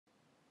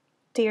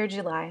Dear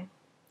July,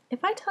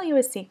 if I tell you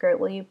a secret,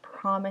 will you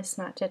promise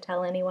not to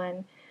tell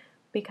anyone?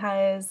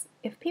 Because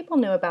if people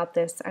knew about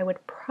this, I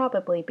would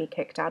probably be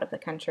kicked out of the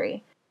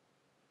country.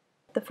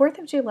 The 4th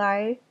of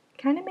July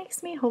kind of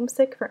makes me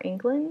homesick for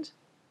England.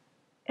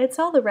 It's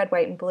all the red,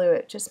 white, and blue.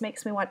 It just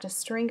makes me want to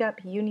string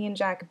up Union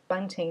Jack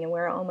bunting and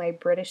wear all my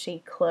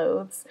Britishy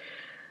clothes.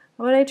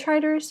 But I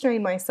try to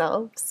restrain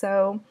myself,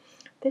 so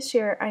this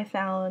year I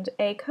found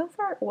a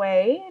covert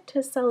way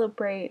to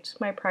celebrate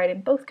my pride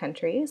in both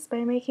countries by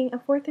making a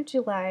 4th of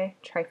July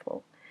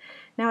trifle.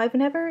 Now, I've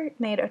never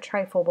made a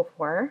trifle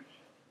before,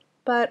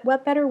 but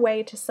what better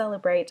way to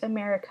celebrate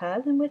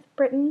America than with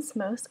Britain's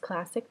most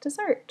classic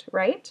dessert,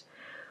 right?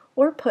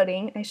 Or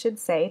pudding, I should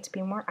say, to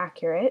be more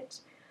accurate.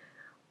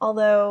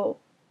 Although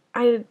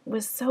I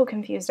was so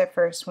confused at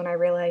first when I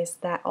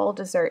realized that all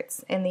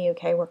desserts in the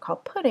UK were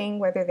called pudding,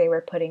 whether they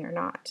were pudding or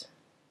not.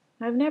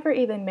 I've never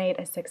even made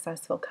a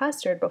successful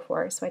custard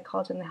before, so I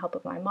called in the help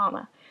of my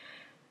mama.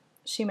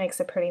 She makes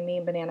a pretty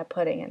mean banana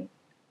pudding, and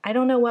I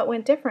don't know what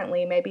went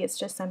differently. Maybe it's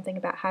just something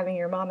about having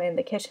your mama in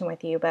the kitchen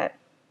with you, but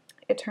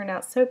it turned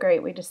out so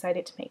great we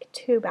decided to make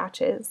 2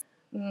 batches.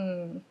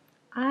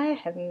 I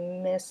have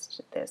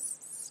missed this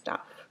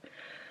stuff.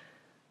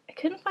 I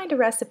couldn't find a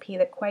recipe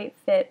that quite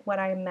fit what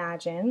I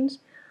imagined.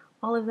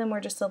 All of them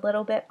were just a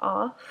little bit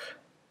off,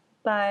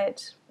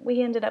 but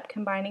we ended up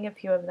combining a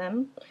few of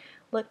them.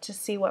 Looked to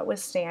see what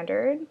was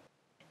standard.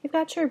 You've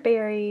got your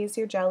berries,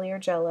 your jelly or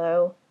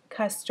jello,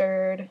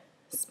 custard,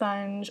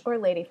 sponge, or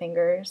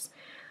ladyfingers.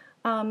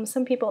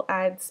 Some people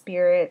add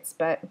spirits,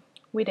 but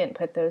we didn't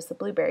put those. The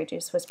blueberry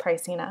juice was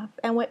pricey enough,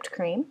 and whipped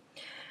cream.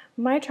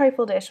 My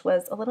trifle dish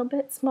was a little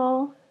bit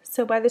small,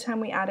 so by the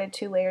time we added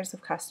 2 layers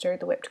of custard,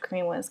 the whipped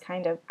cream was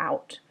kind of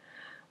out.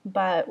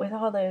 But with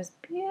all those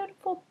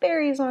beautiful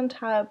berries on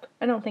top,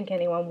 I don't think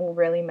anyone will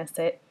really miss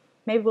it.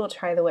 Maybe we'll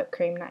try the whipped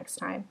cream next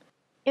time.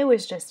 It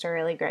was just a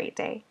really great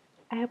day.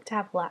 I hope to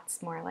have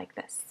lots more like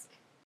this.